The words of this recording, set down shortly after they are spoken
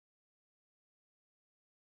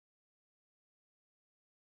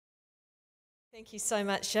Thank you so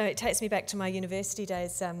much. It takes me back to my university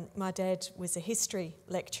days. My dad was a history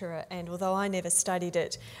lecturer, and although I never studied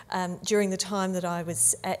it, during the time that I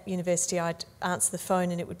was at university, I'd answer the phone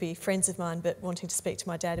and it would be friends of mine but wanting to speak to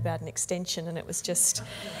my dad about an extension, and it was just,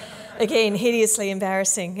 again, hideously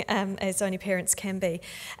embarrassing, as only parents can be.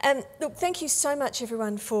 Look, thank you so much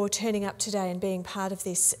everyone for turning up today and being part of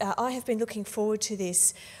this. I have been looking forward to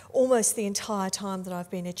this almost the entire time that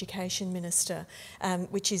I've been Education Minister,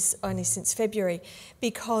 which is only since February,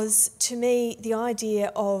 because to me the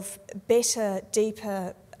idea of better,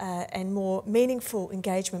 deeper and more meaningful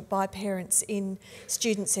engagement by parents in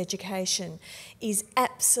students' education is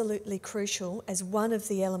absolutely crucial as one of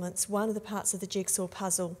the elements, one of the parts of the jigsaw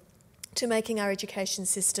puzzle to making our education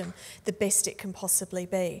system the best it can possibly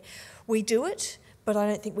be. We do it, but I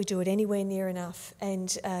don't think we do it anywhere near enough.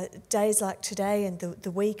 And days like today and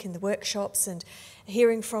the week and the workshops and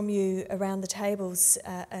hearing from you around the tables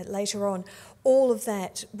later on, all of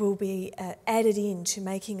that will be added in to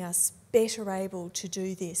making us better able to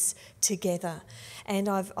do this together. And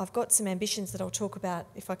I've got some ambitions that I'll talk about.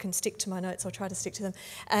 If I can stick to my notes, I'll try to stick to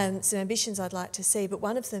them. Some ambitions I'd like to see, but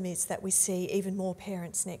one of them is that we see even more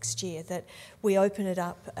parents next year, that we open it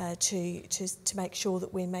up to make sure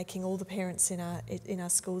that we're making all the parents in our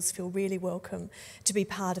schools feel really welcome to be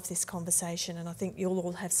part of this conversation, and I think you'll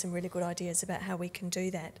all have some really good ideas about how we can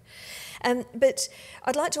do that. But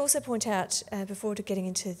I'd like to also point out, before getting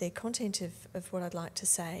into the content of what I'd like to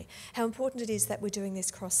say, how important it is that we're doing this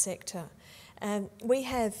cross-sector. We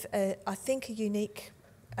have, I think, a unique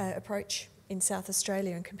approach in South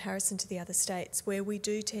Australia in comparison to the other states, where we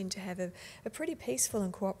do tend to have a pretty peaceful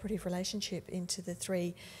and cooperative relationship into the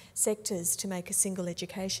three sectors to make a single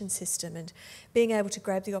education system, and being able to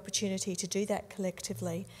grab the opportunity to do that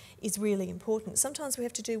collectively is really important. Sometimes we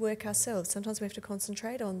have to do work ourselves, sometimes we have to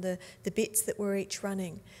concentrate on the bits that we're each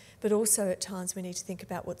running, but also at times we need to think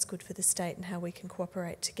about what's good for the state and how we can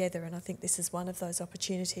cooperate together, and I think this is one of those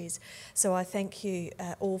opportunities. So I thank you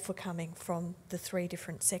all for coming from the three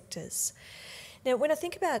different sectors. Now, when I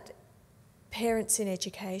think about parents in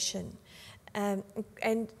education, and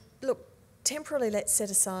look, temporarily let's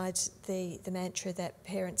set aside the mantra that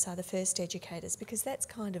parents are the first educators, because that's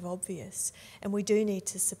kind of obvious, and we do need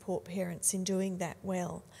to support parents in doing that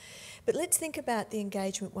well. But let's think about the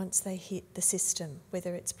engagement once they hit the system,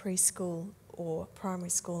 whether it's preschool or primary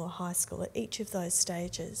school or high school, at each of those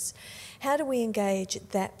stages. How do we engage at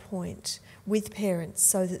that point with parents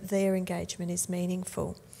so that their engagement is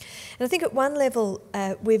meaningful? And I think at one level,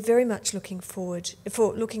 we're very much looking for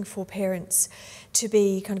parents to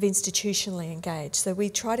be kind of institutionally engaged. So we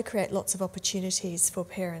try to create lots of opportunities for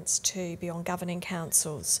parents to be on governing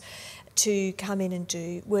councils, to come in and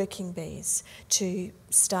do working bees, to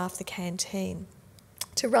staff the canteen,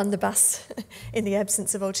 to run the bus in the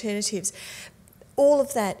absence of alternatives. All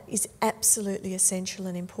of that is absolutely essential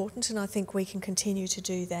and important, and I think we can continue to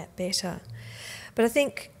do that better. But I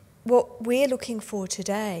think what we're looking for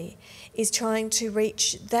today is trying to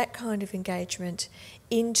reach that kind of engagement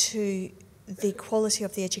into the quality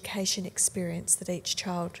of the education experience that each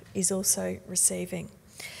child is also receiving.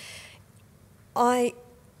 I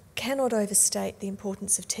cannot overstate the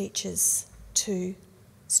importance of teachers to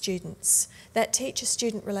students. That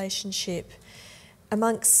teacher-student relationship,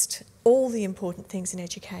 amongst all the important things in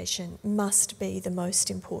education, must be the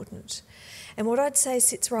most important. And what I'd say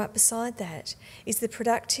sits right beside that is the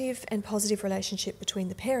productive and positive relationship between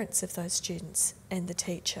the parents of those students and the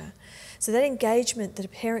teacher. So that engagement that a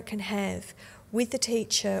parent can have with the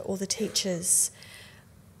teacher or the teachers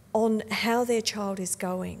on how their child is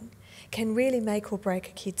going can really make or break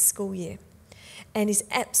a kid's school year, and is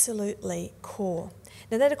absolutely core.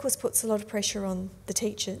 Now that of course puts a lot of pressure on the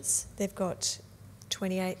teachers. They've got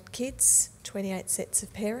 28 kids, 28 sets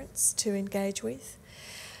of parents to engage with,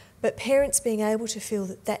 but parents being able to feel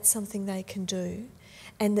that that's something they can do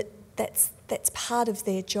and that's part of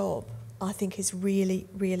their job, I think is really,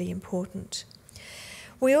 really important.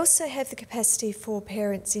 We also have the capacity for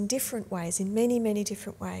parents in different ways, in many, many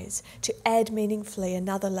different ways, to add meaningfully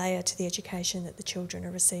another layer to the education that the children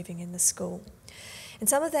are receiving in the school. And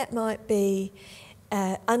some of that might be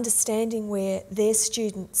understanding where their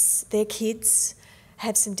students, their kids,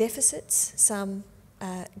 have some deficits, some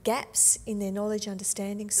gaps in their knowledge,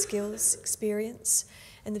 understanding, skills, experience,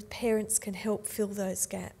 and the parents can help fill those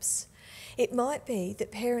gaps. It might be that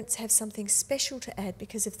parents have something special to add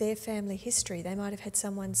because of their family history. They might have had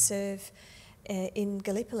someone serve in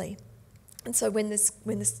Gallipoli. And so when this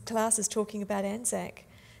class is talking about Anzac,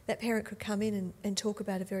 that parent could come in and talk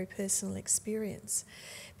about a very personal experience.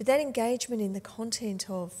 But that engagement in the content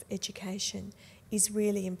of education is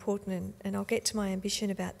really important, and I'll get to my ambition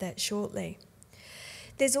about that shortly.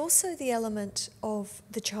 There's also the element of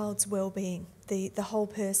the child's well-being, the whole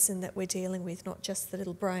person that we're dealing with, not just the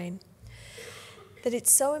little brain. That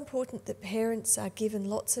it's so important that parents are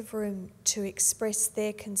given lots of room to express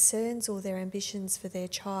their concerns or their ambitions for their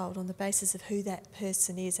child on the basis of who that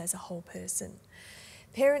person is as a whole person.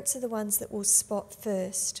 Parents are the ones that will spot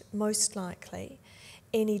first, most likely,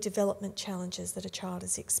 any development challenges that a child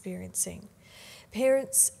is experiencing.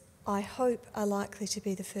 Parents, I hope, are likely to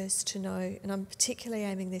be the first to know, and I'm particularly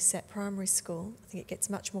aiming this at primary school, I think it gets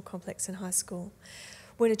much more complex in high school,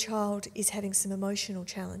 when a child is having some emotional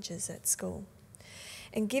challenges at school.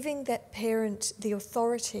 And giving that parent the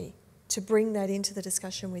authority to bring that into the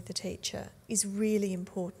discussion with the teacher is really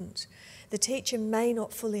important. The teacher may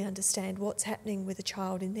not fully understand what's happening with a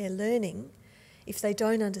child in their learning if they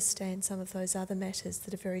don't understand some of those other matters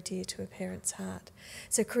that are very dear to a parent's heart.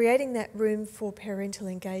 So creating that room for parental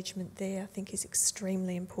engagement there, I think, is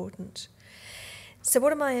extremely important. So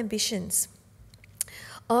what are my ambitions?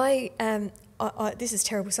 This is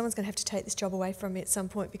terrible. Someone's going to have to take this job away from me at some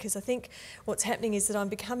point, because I think what's happening is that I'm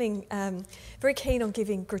becoming very keen on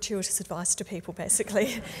giving gratuitous advice to people,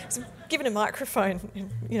 basically. So I'm given a microphone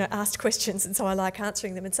and, asked questions, and so I like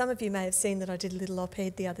answering them. And some of you may have seen that I did a little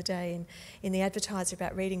op-ed the other day in the Advertiser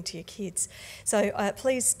about reading to your kids. So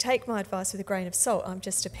please take my advice with a grain of salt. I'm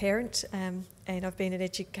just a parent, and I've been an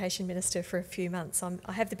education minister for a few months.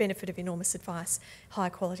 I have the benefit of enormous advice, high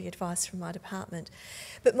quality advice from my department.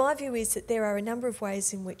 But my view is that there are a number of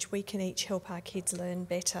ways in which we can each help our kids learn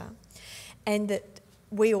better, and that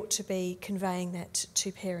we ought to be conveying that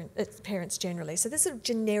to parents generally. So there's sort of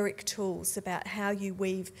generic tools about how you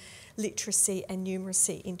weave literacy and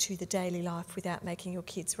numeracy into the daily life without making your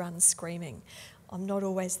kids run screaming. I'm not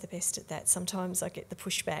always the best at that. Sometimes I get the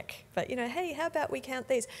pushback. But, hey, how about we count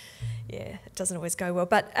these? Yeah, it doesn't always go well.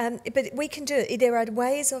 But we can do it. There are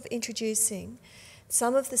ways of introducing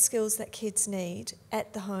some of the skills that kids need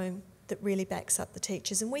at the home that really backs up the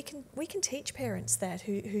teachers. And we can teach parents that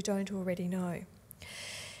who don't already know.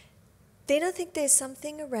 Then I think there's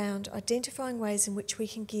something around identifying ways in which we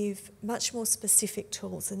can give much more specific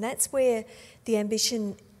tools. And that's where the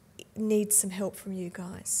ambition needs some help from you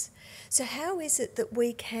guys. So how is it that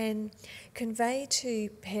we can convey to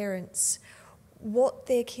parents what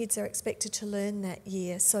their kids are expected to learn that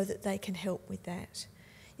year so that they can help with that?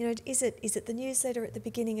 Is it the newsletter at the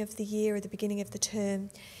beginning of the year or the beginning of the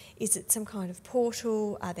term? Is it some kind of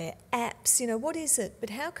portal? Are there apps? What is it?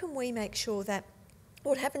 But how can we make sure that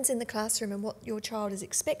what happens in the classroom and what your child is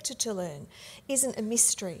expected to learn isn't a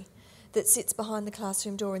mystery that sits behind the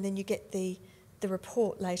classroom door, and then you get the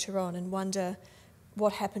report later on and wonder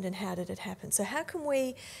what happened and how did it happen? So how can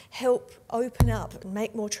we help open up and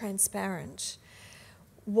make more transparent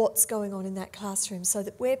what's going on in that classroom so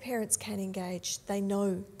that where parents can engage, they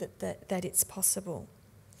know that it's possible?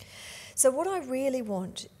 So what I really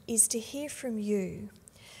want is to hear from you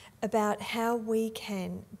about how we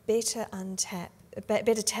can better tap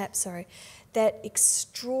that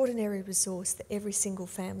extraordinary resource that every single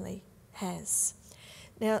family has.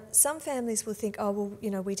 Now, some families will think,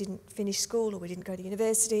 we didn't finish school, or we didn't go to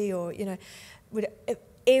university, or,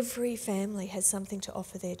 every family has something to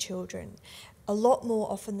offer their children, a lot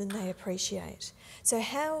more often than they appreciate. So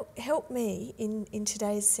help me in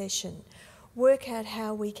today's session work out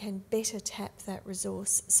how we can better tap that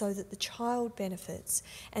resource so that the child benefits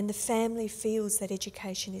and the family feels that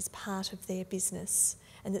education is part of their business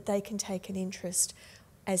and that they can take an interest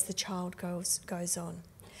as the child goes on.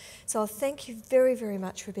 So I'll thank you very, very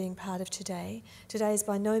much for being part of today. Today is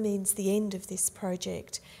by no means the end of this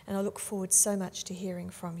project, and I look forward so much to hearing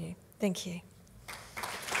from you. Thank you.